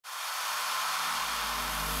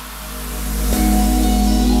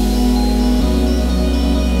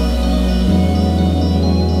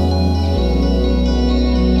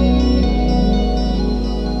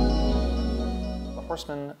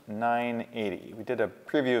We did a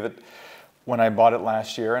preview of it when I bought it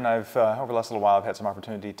last year, and I've over the last little while I've had some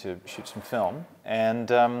opportunity to shoot some film, and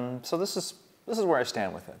so this is where I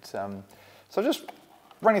stand with it. So just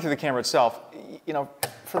running through the camera itself, you know,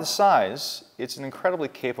 for the size, it's an incredibly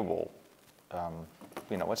capable.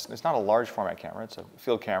 You know, it's not a large format camera; it's a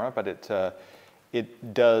field camera, but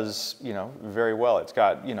it does, you know, very well. It's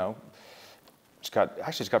got, you know, it's got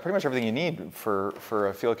pretty much everything you need for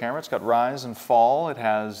a field camera. It's got rise and fall. It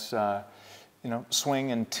has, you know,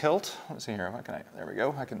 swing and tilt. Let's see here. How can there we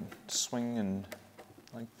go. I can swing and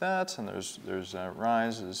like that, and there's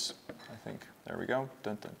rises. I think there we go.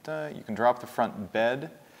 Dun, dun, dun. You can drop the front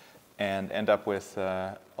bed and end up with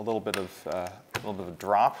a little bit of a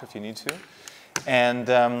drop if you need to. And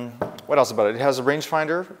what else about it? It has a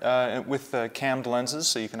rangefinder with cammed lenses,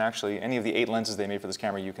 so you can actually, any of the 8 lenses they made for this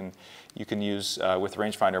camera, you can use with the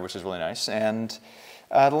rangefinder, which is really nice. And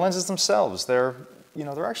the lenses themselves, they're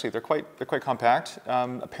quite compact.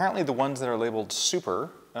 Apparently, the ones that are labeled Super,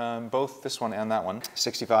 both this one and that one,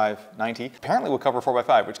 65, 90, apparently will cover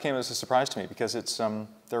 4x5, which came as a surprise to me because it's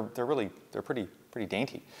they're pretty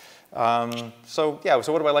dainty. So what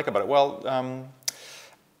do I like about it? Well.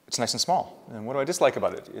 It's nice and small. And what do I dislike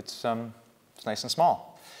about it? It's nice and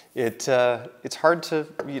small. It's hard to,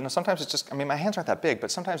 you know, sometimes it's just, I mean, my hands aren't that big,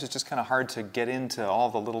 but sometimes it's just kind of hard to get into all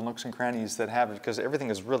the little nooks and crannies that have it, because everything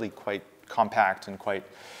is really quite compact and quite,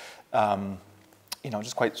 you know,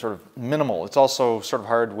 just quite sort of minimal. It's also sort of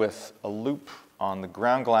hard with a loop on the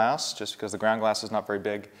ground glass, just because the ground glass is not very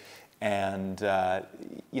big. And,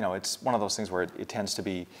 you know, it's one of those things where it tends to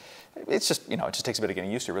be, it's just, you know, it just takes a bit of getting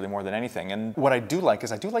used to, really, more than anything. And what I do like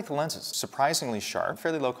is I do like the lenses. Surprisingly sharp,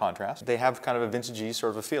 fairly low contrast. They have kind of a vintagey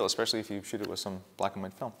sort of a feel, especially if you shoot it with some black and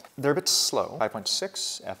white film. They're a bit slow.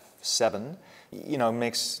 5.6 f7, you know,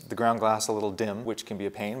 makes the ground glass a little dim, which can be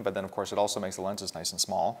a pain, but then of course it also makes the lenses nice and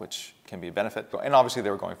small, which can be a benefit. And obviously they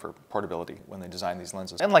were going for portability when they designed these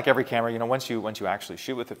lenses. And like every camera, you know, once you actually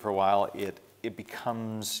shoot with it for a while, it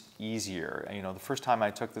becomes easier. And, you know, the first time I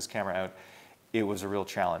took this camera out, it was a real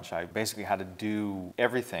challenge. I basically had to do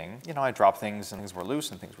everything. You know, I dropped things and things were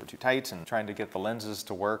loose and things were too tight, and trying to get the lenses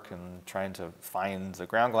to work and trying to find the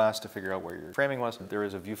ground glass to figure out where your framing was. There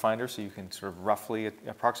is a viewfinder, so you can sort of roughly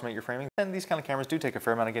approximate your framing. And these kind of cameras do take a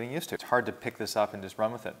fair amount of getting used to. It's hard to pick this up and just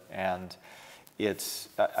run with it. And it's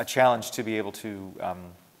a challenge to be able to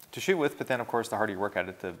shoot with, but then of course the harder you work at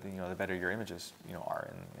it, the better your images, you know,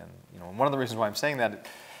 are. And you know, one of the reasons why I'm saying that,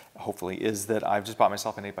 hopefully, is that I've just bought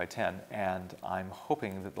myself an 8x10, and I'm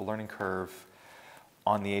hoping that the learning curve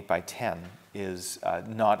on the 8x10 is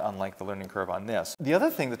not unlike the learning curve on this. The other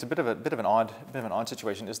thing that's a bit of an odd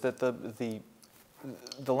situation is that the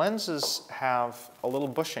lenses have a little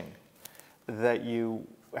bushing that you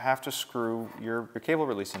have to screw your cable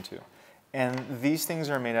release into. And these things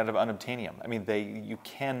are made out of unobtainium. I mean, you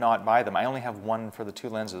cannot buy them. I only have one for the 2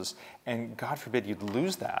 lenses, and God forbid you'd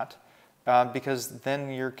lose that. Because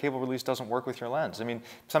then your cable release doesn't work with your lens. I mean,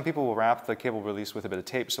 some people will wrap the cable release with a bit of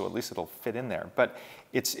tape, so at least it'll fit in there. But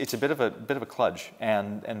it's a bit of a kludge,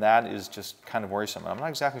 and that is just kind of worrisome. I'm not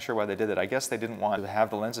exactly sure why they did it. I guess they didn't want to have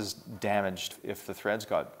the lenses damaged if the threads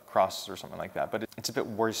got crossed or something like that. But it's a bit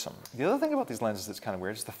worrisome. The other thing about these lenses that's kind of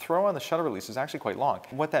weird is the throw on the shutter release is actually quite long.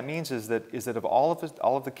 What that means is that of all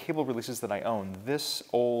of the cable releases that I own, this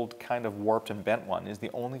old kind of warped and bent one is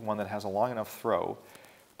the only one that has a long enough throw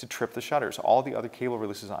to trip the shutters. All the other cable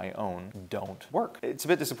releases I own don't work. It's a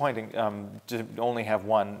bit disappointing to only have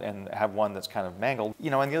one and have one that's kind of mangled. You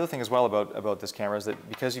know, and the other thing as well about this camera is that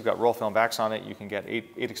because you've got roll film backs on it, you can get eight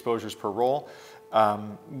exposures per roll,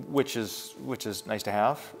 which is nice to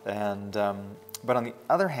have. And but on the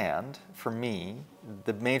other hand, for me,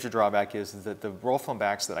 the major drawback is that the roll film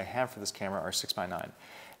backs that I have for this camera are 6x9,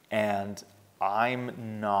 and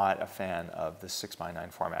I'm not a fan of the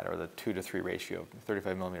 6x9 format, or the 2:3 ratio.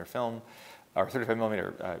 35mm film, or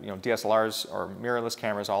 35mm, you know, DSLRs or mirrorless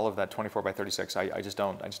cameras, all of that 24x36. I just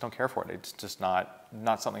don't care for it. It's just not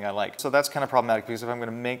something I like. So that's kind of problematic, because if I'm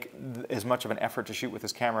going to make as much of an effort to shoot with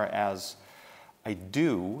this camera as I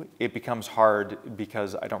do, it becomes hard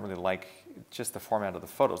because I don't really like just the format of the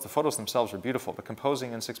photos. The photos themselves are beautiful, but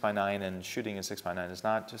composing in 6x9 and shooting in 6x9 is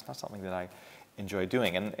not something that I enjoy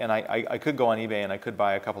doing. And I could go on eBay and I could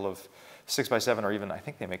buy a couple of 6x7, or even I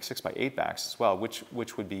think they make 6x8 backs as well, which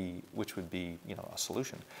would be you know, a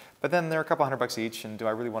solution. But then they're a couple $100 each, and do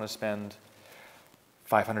I really want to spend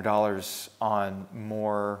 $500 on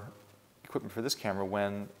more equipment for this camera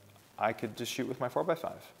when I could just shoot with my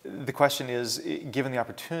 4x5? The question is, given the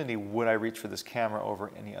opportunity, would I reach for this camera over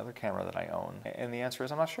any other camera that I own? And the answer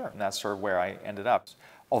is I'm not sure, and that's sort of where I ended up.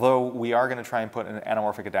 Although we are going to try and put an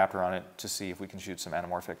anamorphic adapter on it to see if we can shoot some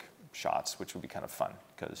anamorphic shots, which would be kind of fun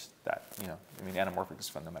because that, you know, I mean, anamorphic is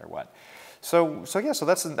fun no matter what. So yeah, so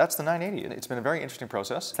that's the 980. It's been a very interesting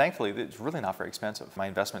process. Thankfully, it's really not very expensive. My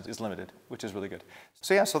investment is limited, which is really good.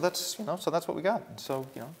 So yeah, so that's, you know, so that's what we got. So,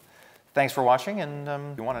 you know, thanks for watching, and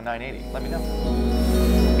if you want a 980, let me know.